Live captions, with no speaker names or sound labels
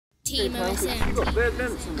Team MSM. You got bare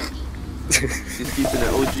dents in that. She's keeping it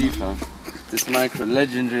OG, fam. This micro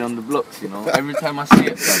legendary on the blocks, you know. Every time I see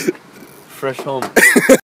it, fam. Fresh home.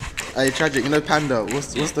 Hey, tragic. You know Panda.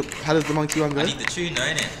 What's the? How does the monkey one go? I need the tune, though,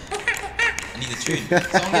 innit? I need the tune.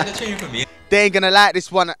 Someone get the tune for me. They ain't gonna like this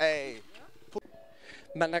one. Hey.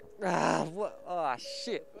 Man, like, what? Oh,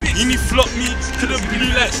 shit. You need flop me to the blue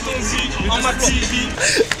light Stormzy on my TV.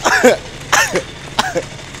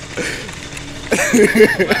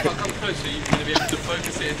 If I come closer, you're going to be able to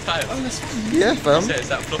focus it in time. Oh, that's fine. Yeah, fam. So it's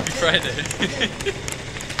that Floppy Friday. You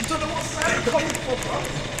don't know what side I'm coming from, bro.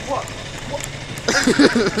 What?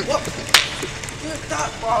 What? Look at that,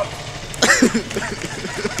 bro.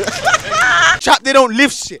 Chap, they don't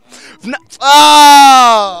live shit.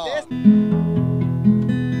 Ah!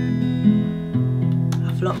 I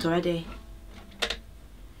flopped already.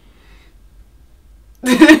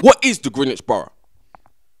 What is the Greenwich Borough?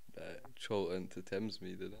 Cholton to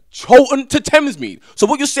Thamesmead, isn't it? Chowton to Thamesmead. So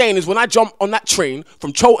what you're saying is when I jump on that train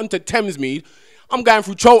from Chowton to Thamesmead, I'm going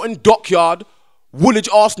through Chowton, Dockyard, Woolwich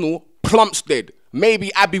Arsenal, Plumstead,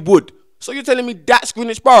 maybe Abbey Wood. So you're telling me that's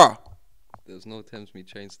Greenwich Borough? There's no Thamesmead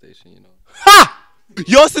train station, you know. Ha!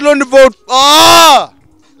 You're still on the road. Ah!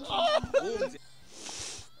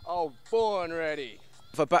 Oh, born ready.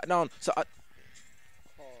 If I back down, so I...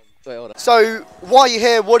 Wait, hold on. So, why are you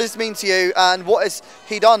here? What does it mean to you? And what has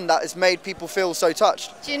he done that has made people feel so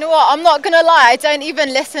touched? Do you know what? I'm not going to lie. I don't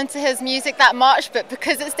even listen to his music that much, but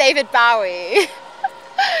because it's David Bowie.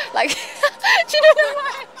 Like, do you know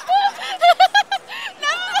why? No!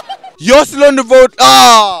 You're still on the road.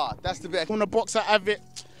 Ah! That's the bit. On the box, I have it.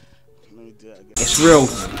 Let me do that again. It's real.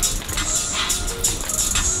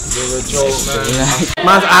 You're a joke, man.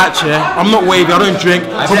 Man's out here. I'm not wavy. I don't drink.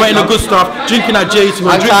 Promoting the good stuff. Drinking at JayTee.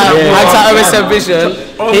 I type OSM Vision.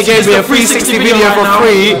 He gave me a 360 video for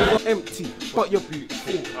free. Empty, but you're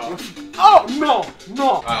beautiful. Oh, no.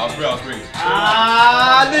 I was real.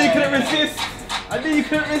 Ah, I knew you couldn't resist.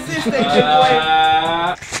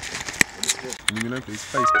 Leave me alone, please.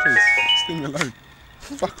 Please. Leave me alone.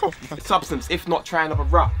 Fuck off, man. Substance, if not trying up a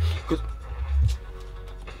rap.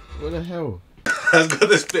 What the hell? Man's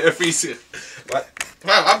gonna spit a freestyle. Man,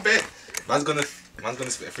 I bet. Man's gonna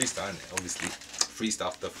spit a freestyle, innit? Obviously. Freestyle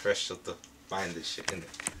off the fresh of the mind and shit, innit?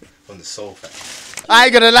 From the soul pack. I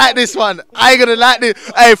ain't gonna like this one.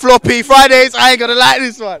 Hey, Floppy Fridays, I ain't gonna like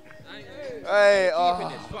this one. Hey,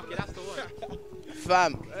 oh.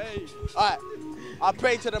 Fam. Alright, I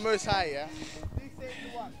pray to the Most High, yeah?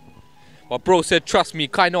 My bro said, trust me,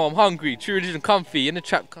 I know I'm hungry. True religion comfy, in the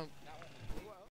trap.